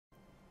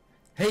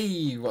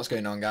Hey, what's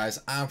going on guys?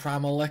 I'm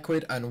Primal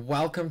Liquid and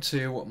welcome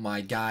to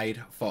my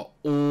guide for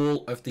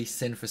all of the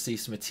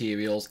synthesis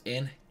materials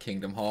in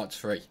Kingdom Hearts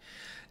 3.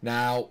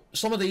 Now,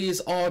 some of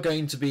these are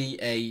going to be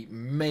a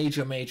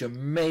major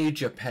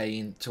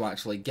pain to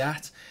actually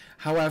get.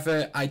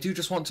 However, I do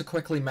just want to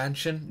quickly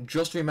mention,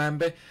 just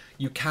remember,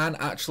 you can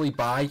actually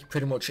buy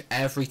pretty much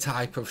every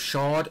type of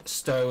shard,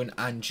 stone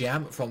and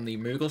gem from the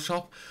Moogle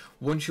shop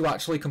once you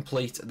actually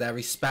complete their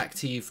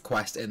respective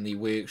quest in the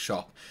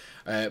workshop.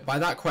 By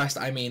that quest,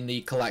 I mean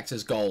the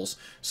collector's goals.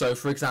 So,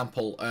 for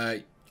example,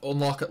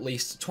 unlock at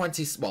least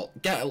 20,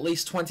 get at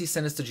least 20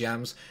 Sinister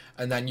Gems,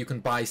 and then you can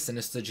buy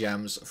Sinister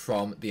Gems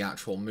from the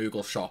actual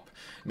Moogle shop.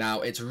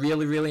 Now, it's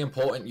really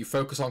important you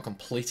focus on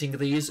completing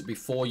these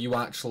before you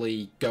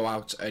actually go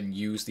out and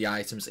use the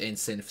items in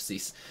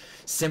Synthesis.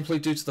 Simply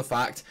due to the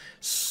fact,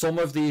 some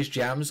of these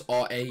gems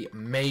are a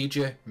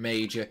major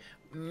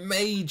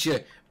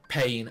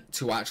pain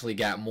to actually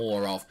get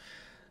more of.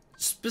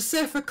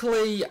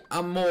 Specifically,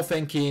 I'm more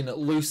thinking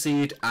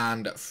Lucid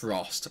and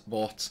Frost,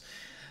 but,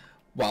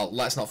 well,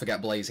 let's not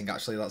forget Blazing,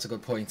 actually, that's a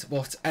good point.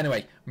 But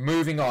anyway,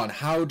 moving on,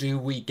 how do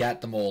we get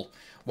them all?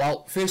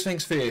 Well, first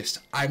things first,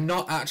 I'm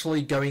not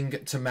actually going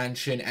to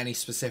mention any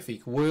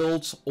specific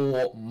worlds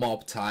or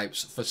mob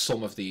types for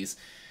some of these.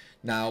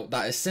 Now,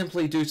 that is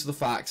simply due to the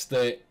fact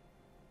that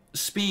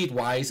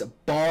speed-wise,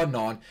 bar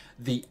none,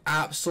 the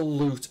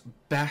absolute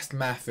best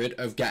method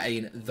of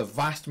getting the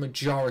vast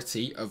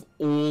majority of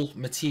all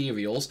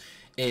materials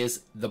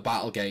is the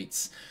battle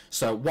gates.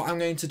 So what I'm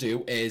going to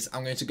do is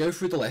I'm going to go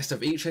through the list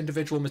of each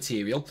individual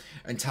material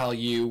and tell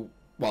you,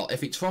 well,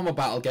 if it's from a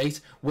battle gate,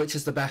 which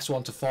is the best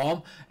one to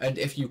farm, and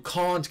if you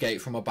can't get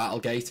it from a battle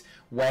gate,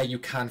 where you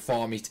can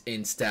farm it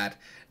instead.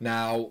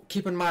 Now,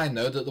 keep in mind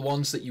though that the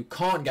ones that you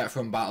can't get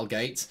from battle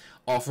gates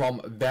are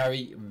from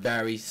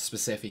very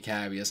specific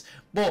areas,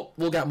 but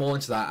we'll get more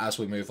into that as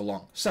we move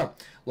along. So,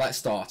 let's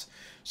start.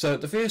 So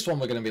the first one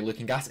we're going to be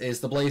looking at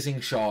is the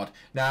Blazing Shard.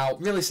 Now,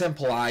 really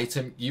simple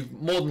item, you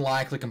more than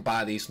likely can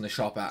buy these from the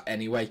shop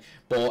anyway,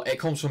 but it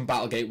comes from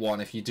Battlegate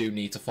 1 if you do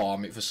need to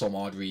farm it for some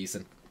odd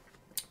reason.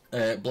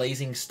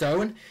 Blazing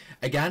Stone,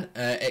 again,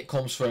 it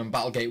comes from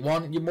Battlegate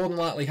 1. You more than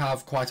likely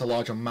have quite a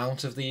large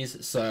amount of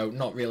these, so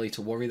not really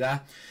to worry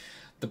there.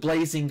 The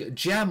Blazing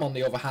Gem, on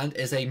the other hand,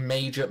 is a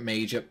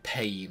major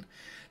pain.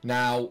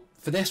 Now,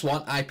 for this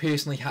one, I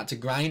personally had to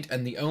grind,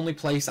 and the only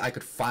place I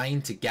could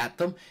find to get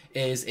them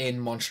is in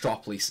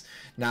Monstropolis.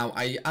 Now,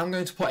 I am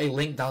going to put a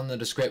link down in the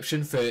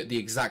description for the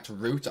exact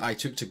route I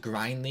took to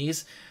grind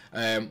these,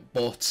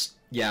 but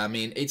yeah, I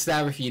mean, it's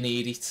there if you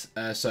need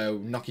it, so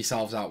knock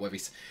yourselves out with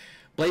it.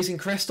 Blazing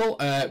Crystal,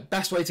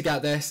 best way to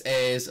get this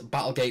is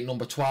Battlegate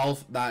number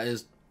 12. That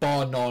is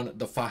bar none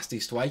the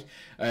fastest way.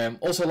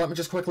 Also, let me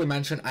just quickly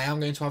mention, I am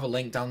going to have a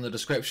link down in the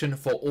description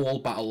for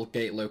all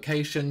Battlegate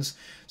locations,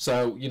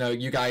 so you know,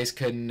 you guys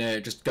can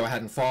just go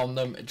ahead and farm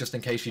them just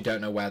in case you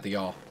don't know where they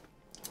are.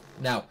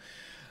 Now,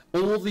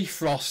 all the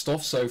Frost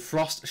stuff, so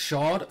Frost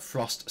Shard,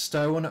 Frost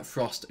Stone,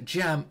 Frost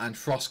Gem and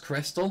Frost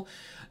Crystal,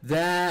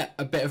 they're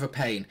a bit of a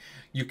pain.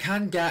 You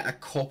can get a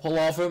couple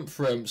of them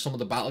from some of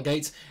the battle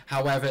gates,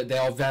 however they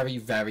are very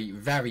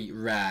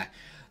rare.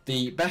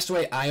 The best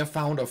way I have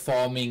found of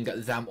farming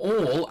them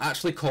all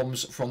actually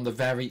comes from the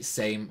very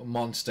same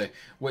monster,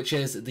 which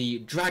is the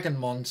dragon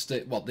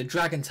monster, well, the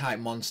dragon type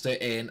monster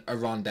in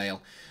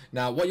Arendelle.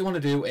 Now, what you want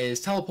to do is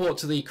teleport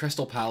to the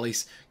Crystal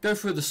Palace, go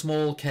through the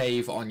small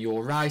cave on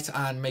your right,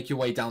 and make your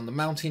way down the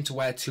mountain to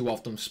where two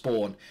of them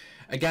spawn.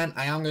 Again,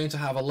 I am going to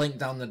have a link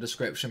down in the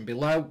description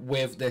below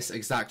with this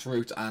exact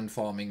route and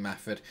farming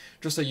method,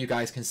 just so you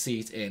guys can see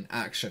it in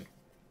action.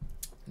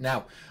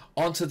 Now,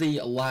 onto the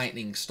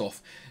lightning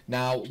stuff.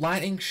 Now,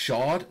 Lightning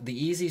Shard, the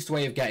easiest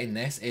way of getting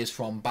this is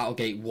from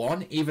Battlegate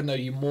 1, even though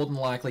you more than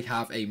likely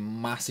have a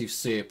massive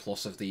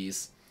surplus of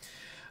these.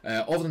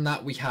 Other than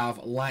that, we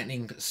have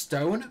Lightning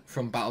Stone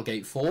from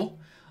Battlegate 4,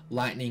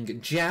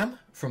 Lightning Gem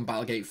from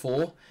Battlegate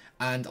 4,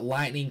 and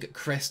Lightning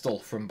Crystal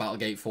from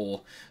Battlegate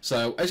 4.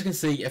 So, as you can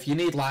see, if you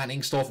need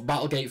lightning stuff,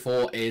 Battlegate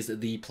 4 is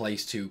the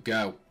place to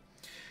go.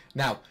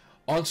 Now,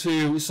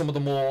 onto some of the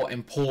more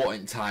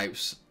important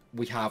types.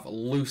 We have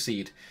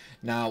Lucid.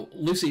 Now,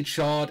 Lucid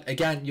Shard,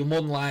 again, you're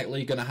more than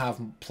likely going to have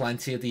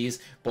plenty of these,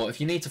 but if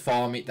you need to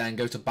farm it, then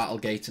go to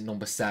Battlegate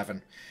number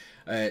 7.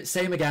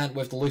 Same again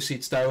with the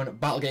Lucid Stone,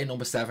 Battlegate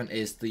number 7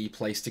 is the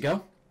place to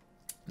go.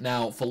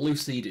 Now, for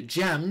Lucid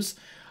Gems,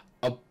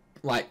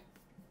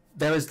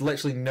 there is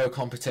literally no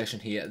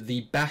competition here.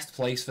 The best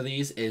place for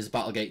these is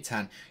Battlegate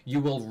 10. You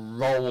will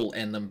roll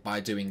in them by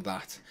doing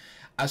that.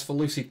 As for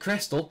Lucid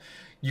Crystal,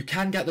 you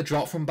can get the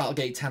drop from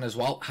Battlegate 10 as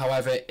well,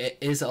 however it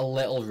is a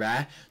little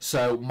rare,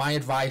 so my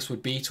advice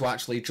would be to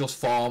actually just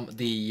farm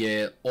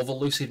the other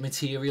Lucid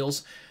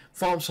materials,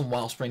 farm some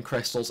Wellspring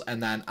Crystals,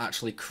 and then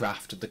actually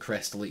craft the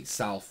crystal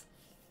itself.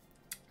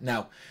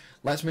 Now,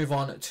 let's move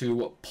on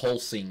to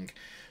Pulsing.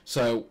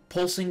 So,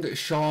 Pulsing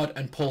Shard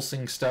and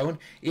Pulsing Stone,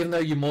 even though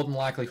you more than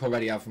likely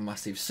already have a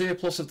massive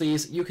surplus of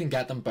these, you can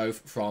get them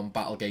both from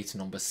Battlegate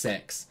number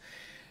 6.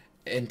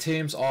 In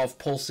terms of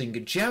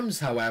Pulsing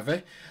Gems,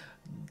 however,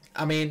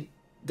 I mean,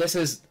 this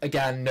is,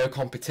 again, no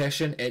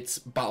competition. It's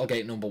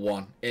Battlegate number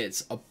 1.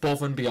 It's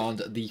above and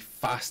beyond the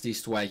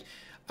fastest way.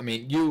 I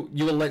mean, you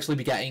will literally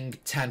be getting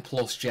 10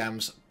 plus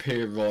gems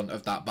per run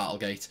of that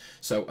Battlegate.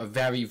 So a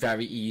very,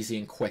 very easy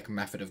and quick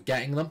method of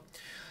getting them.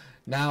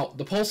 Now,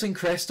 the Pulsing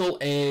Crystal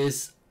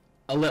is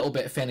a little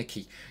bit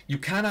finicky. You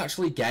can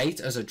actually get it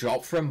as a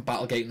drop from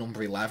Battlegate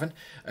number 11.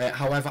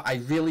 However, I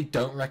really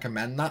don't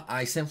recommend that.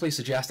 I simply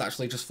suggest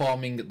actually just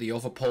farming the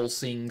other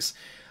Pulsings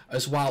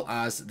as well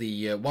as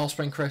the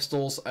Wellspring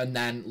Crystals, and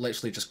then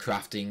literally just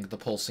crafting the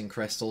Pulsing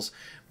Crystals,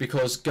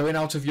 because going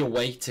out of your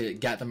way to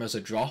get them as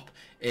a drop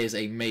is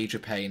a major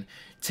pain.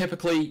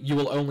 Typically, you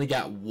will only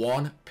get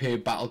 1 per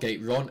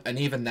Battlegate run, and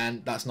even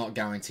then, that's not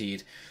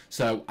guaranteed.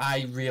 So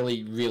I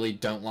really, really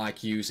don't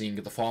like using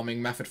the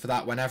farming method for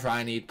that. Whenever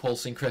I need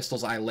Pulsing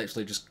Crystals, I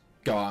literally just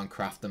go out and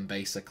craft them,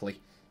 basically.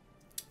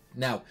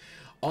 Now,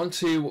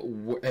 onto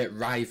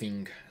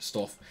riving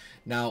stuff.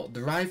 Now,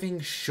 the Riving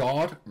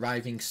Shard,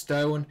 Riving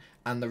Stone,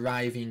 and the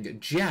Riving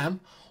Gem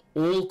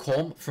all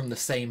come from the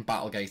same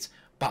Battlegate,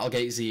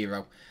 Battlegate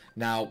 0.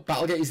 Now,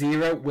 Battlegate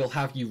 0 will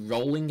have you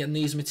rolling in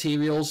these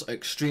materials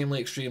extremely,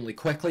 extremely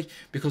quickly,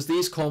 because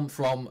these come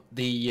from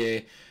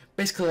the,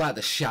 basically like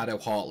the Shadow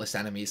Heartless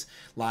enemies.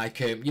 Like,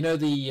 you know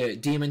the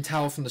Demon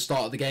Tower from the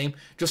start of the game?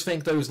 Just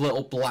think those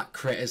little black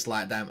critters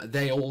like them.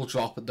 They all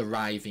drop the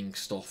Riving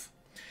stuff.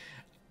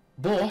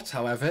 But,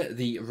 however,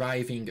 the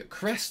Riving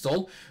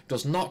Crystal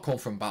does not come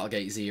from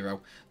Battlegate 0.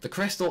 The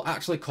crystal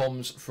actually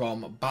comes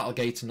from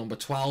Battlegate number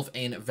 12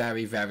 in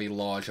very, very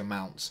large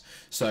amounts.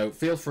 So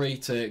feel free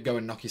to go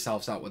and knock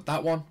yourselves out with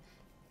that one.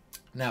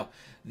 Now,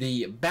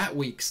 the Bet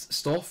Weeks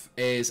stuff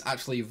is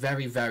actually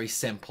very, very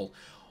simple.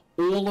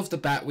 All of the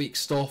Bet Week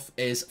stuff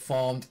is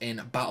farmed in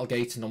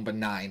Battlegate number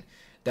 9.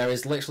 There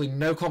is literally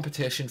no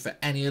competition for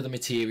any of the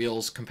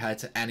materials compared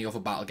to any other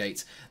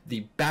Battlegate.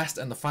 The best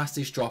and the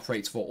fastest drop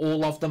rates for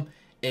all of them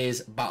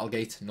is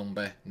Battlegate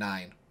number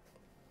 9.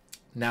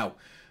 Now,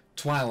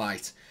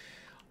 Twilight.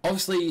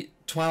 Obviously,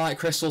 Twilight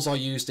Crystals are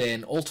used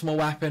in Ultima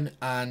Weapon,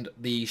 and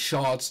the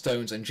Shard,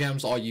 Stones and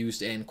Gems are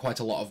used in quite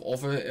a lot of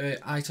other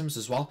items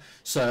as well.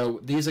 So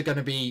these are going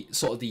to be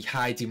sort of the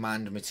high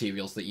demand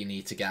materials that you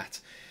need to get.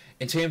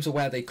 In terms of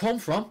where they come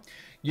from,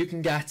 you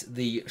can get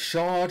the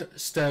Shard,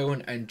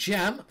 Stone and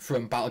Gem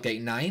from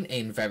Battlegate 9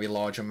 in very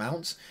large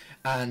amounts,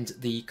 and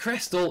the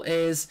Crystal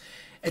it's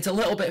a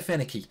little bit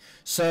finicky.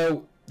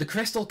 So the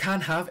Crystal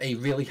can have a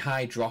really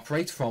high drop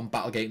rate from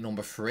Battlegate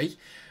number 3,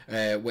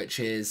 which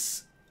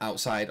is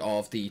outside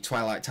of the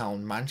Twilight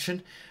Town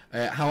Mansion.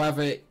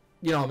 However,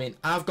 you know what I mean,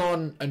 I've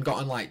gone and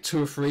gotten like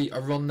 2 or 3 a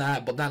run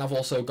there, but then I've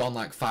also gone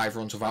like 5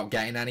 runs without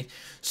getting any.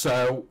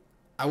 So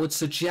I would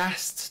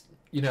suggest,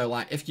 you know,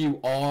 like if you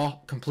are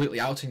completely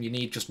out and you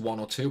need just 1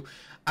 or 2,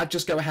 I'd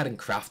just go ahead and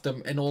craft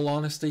them, in all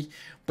honesty.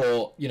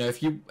 But, you know,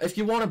 if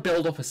you want to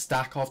build up a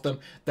stack of them,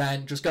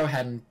 then just go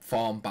ahead and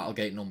farm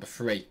Battlegate number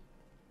 3.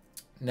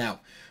 Now,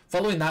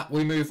 following that,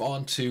 we move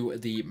on to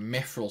the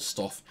Mithril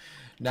stuff.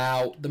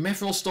 Now, the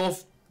Mithril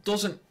stuff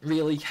doesn't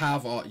really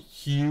have a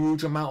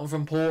huge amount of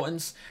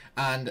importance,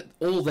 and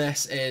all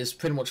this is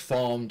pretty much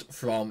farmed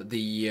from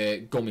the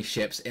gummy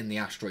ships in the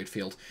asteroid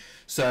field.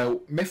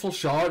 So, Mithril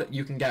Shard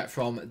you can get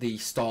from the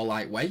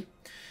Starlight Way.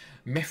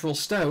 Mithril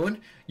Stone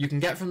you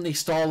can get from the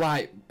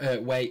Starlight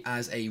Way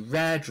as a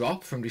rare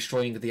drop from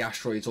destroying the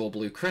asteroids or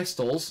blue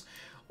crystals,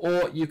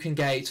 or you can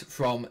get it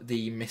from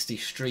the Misty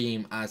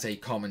Stream as a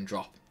common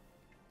drop.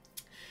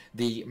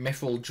 The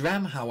Mithril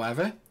Gem,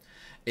 however,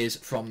 is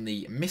from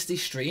the Misty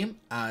Stream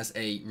as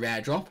a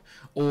rare drop,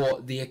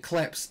 or the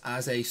Eclipse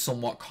as a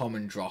somewhat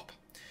common drop.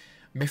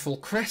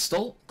 Mithril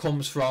Crystal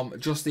comes from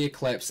just the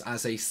Eclipse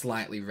as a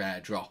slightly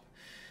rare drop.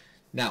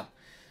 Now,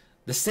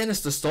 the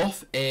Sinister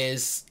stuff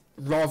is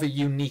rather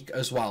unique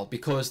as well,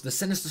 because the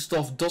Sinister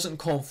stuff doesn't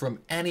come from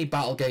any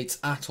Battlegates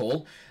at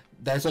all.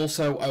 There's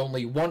also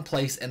only one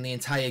place in the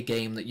entire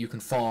game that you can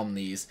farm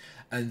these,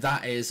 and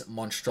that is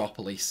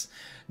Monstropolis.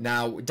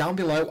 Now, down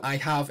below I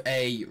have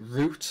a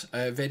route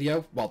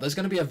video. Well, there's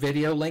going to be a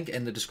video link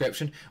in the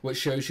description which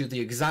shows you the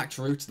exact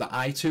route that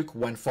I took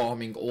when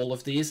farming all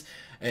of these.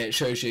 It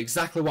shows you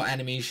exactly what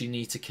enemies you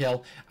need to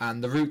kill,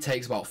 and the route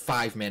takes about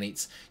 5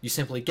 minutes. You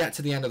simply get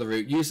to the end of the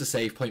route, use the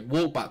save point,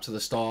 walk back to the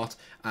start,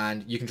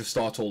 and you can just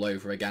start all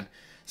over again.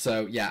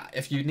 So yeah,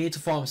 if you need to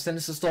farm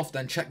Sinister stuff,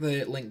 then check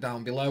the link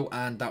down below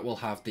and that will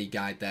have the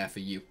guide there for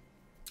you.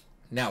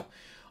 Now,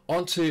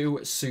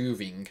 onto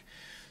Soothing.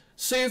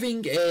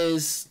 Soothing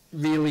is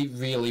really,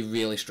 really,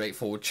 really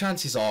straightforward.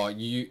 Chances are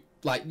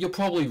you're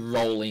probably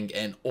rolling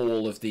in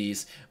all of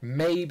these.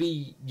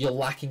 Maybe you're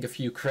lacking a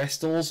few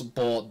crystals,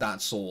 but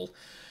that's all.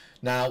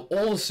 Now,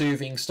 all the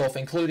Soothing stuff,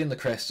 including the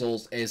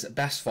crystals, is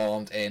best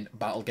farmed in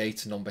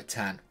Battlegate number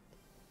 10.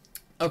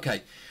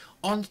 Okay,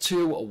 on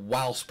to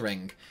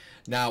Wellspring.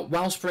 Now,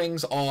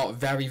 Wellsprings are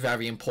very,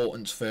 very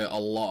important for a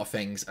lot of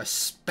things,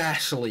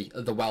 especially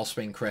the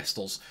Wellspring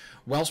Crystals.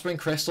 Wellspring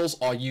Crystals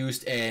are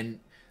used in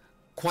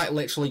quite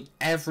literally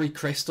every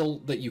crystal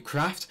that you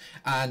craft,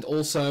 and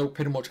also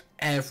pretty much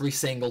every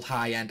single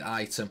high-end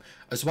item,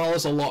 as well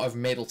as a lot of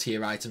middle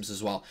tier items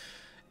as well.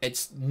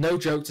 it's no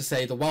joke to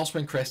say the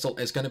Wellspring Crystal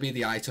is going to be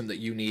the item that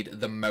you need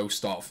the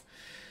most of.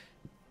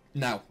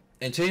 Now,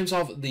 in terms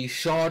of the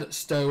Shard,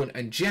 Stone,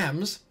 and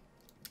Gems,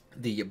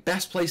 the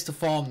best place to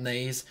farm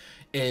these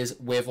is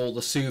with all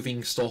the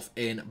soothing stuff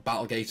in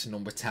Battlegate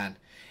number 10.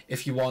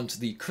 If you want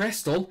the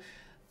Crystal,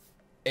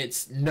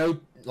 it's no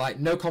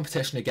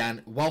competition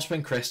again.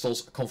 Wellspring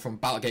Crystals come from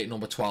Battlegate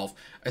number 12.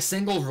 A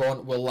single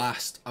run will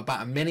last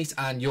about a minute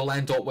and you'll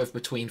end up with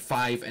between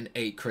 5 and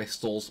 8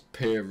 crystals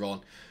per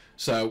run.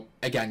 So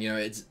again, you know,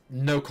 it's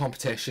no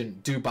competition.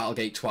 Do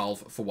Battlegate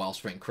 12 for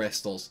Wellspring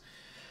Crystals.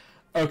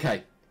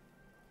 Okay,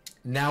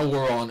 now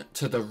we're on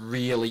to the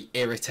really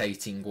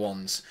irritating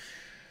ones.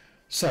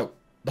 So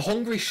the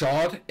Hungry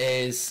Shard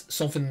is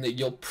something that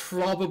you'll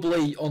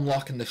probably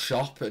unlock in the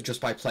shop just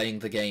by playing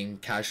the game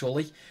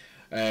casually.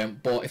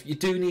 But if you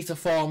do need to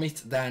farm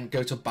it, then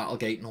go to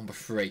Battlegate number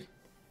 3.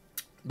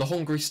 The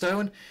Hungry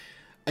Stone,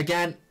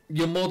 again,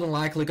 you're more than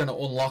likely going to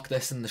unlock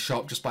this in the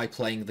shop just by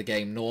playing the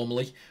game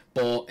normally.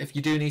 But if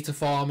you do need to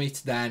farm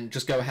it, then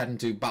just go ahead and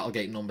do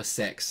Battlegate number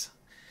 6.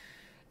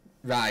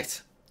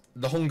 Right,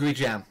 the Hungry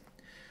Gem.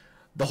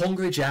 The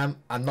Hungry Gem,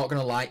 I'm not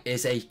going to lie,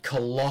 is a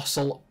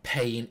colossal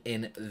pain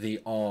in the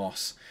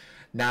arse.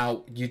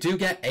 Now, you do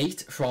get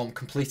 8 from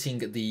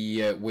completing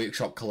the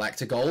workshop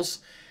collector goals.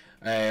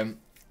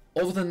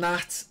 Other than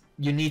that,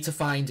 you need to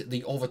find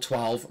the other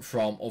 12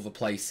 from other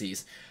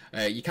places.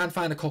 You can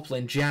find a couple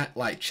in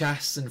like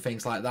chests and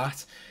things like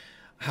that.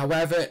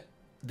 However,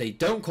 they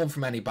don't come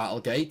from any battle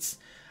gates,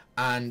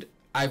 and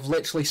I've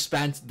literally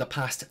spent the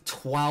past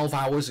 12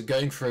 hours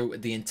going through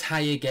the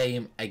entire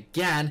game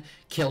again,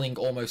 killing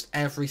almost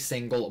every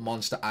single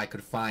monster I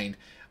could find.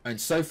 And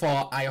so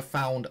far, I have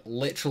found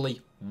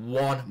literally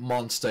one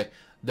monster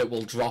that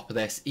will drop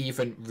this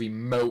even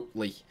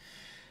remotely.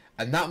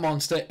 And that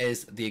monster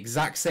is the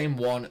exact same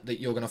one that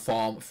you're going to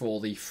farm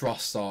for the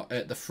frost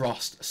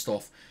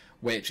stuff,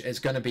 which is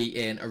going to be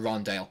in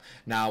Arundel.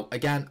 Now,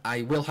 again,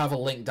 I will have a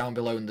link down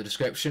below in the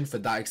description for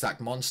that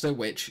exact monster,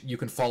 which you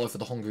can follow for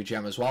the Hungry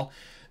Gem as well.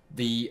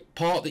 The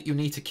part that you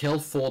need to kill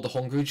for the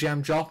Hungry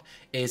Gem drop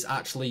is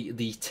actually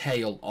the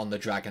tail on the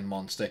dragon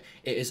monster.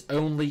 It is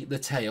only the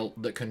tail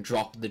that can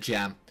drop the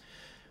gem.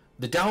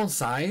 The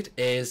downside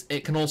is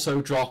it can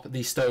also drop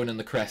the stone and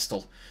the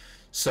crystal.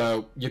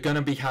 So you're going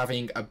to be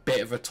having a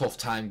bit of a tough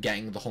time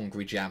getting the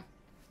Hungry Gem.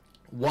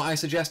 What I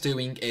suggest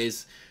doing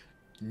is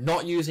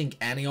not using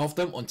any of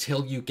them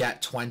until you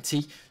get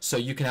 20, so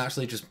you can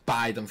actually just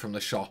buy them from the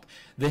shop.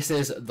 This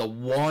is the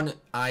one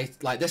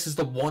this is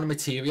the one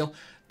material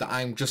that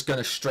I'm just going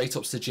to straight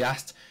up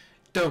suggest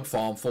don't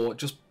farm for.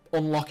 Just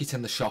unlock it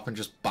in the shop and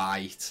just buy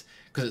it,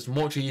 because it's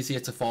much easier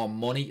to farm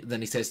money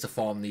than it is to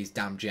farm these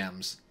damn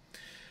gems.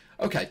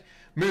 Okay,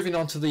 moving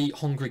on to the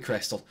Hungry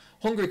Crystal.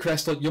 Hungry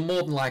Crystal, you're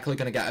more than likely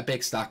going to get a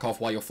big stack of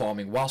while you're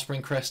farming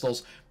Wellspring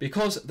Crystals,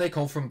 because they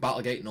come from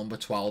Battlegate number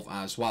 12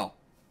 as well.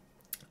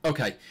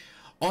 Okay,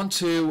 on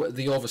to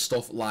the other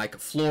stuff like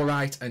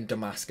Fluorite and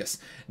Damascus.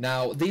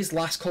 Now, these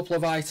last couple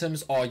of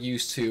items are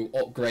used to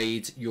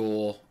upgrade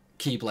your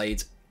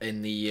Keyblade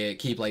in the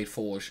Keyblade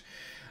Forge.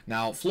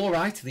 Now,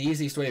 Fluorite, the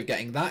easiest way of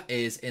getting that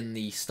is in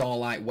the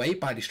Starlight Way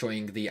by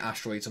destroying the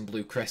asteroids and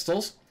blue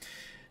crystals.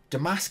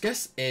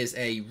 Damascus is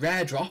a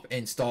rare drop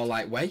in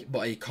Starlight Way,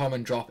 but a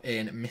common drop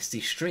in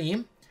Misty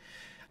Stream.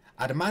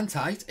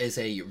 Adamantite is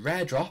a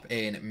rare drop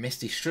in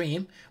Misty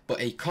Stream, but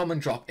a common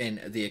drop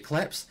in the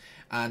Eclipse.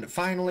 And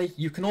finally,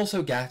 you can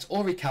also get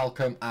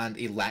Orichalcum and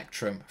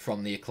Electrum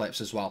from the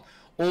Eclipse as well,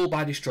 all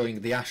by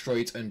destroying the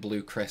asteroids and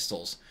blue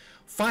crystals.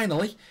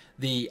 Finally,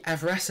 the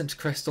Evanescent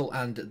Crystal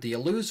and the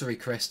Illusory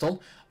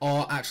Crystal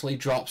are actually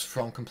drops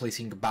from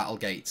completing battle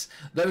gates.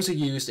 Those are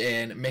used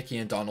in Mickey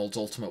and Donald's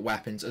Ultimate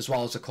Weapons, as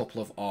well as a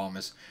couple of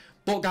armors.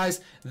 But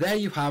guys, there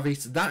you have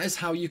it. That is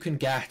how you can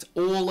get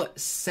all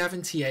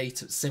 78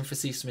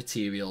 Synthesis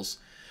materials.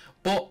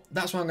 But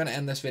that's where I'm going to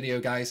end this video,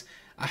 guys.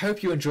 I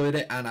hope you enjoyed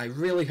it, and I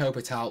really hope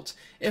it helped.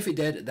 If it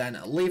did, then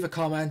leave a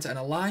comment and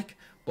a like.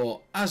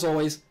 But as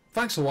always,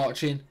 thanks for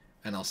watching,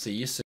 and I'll see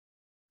you soon.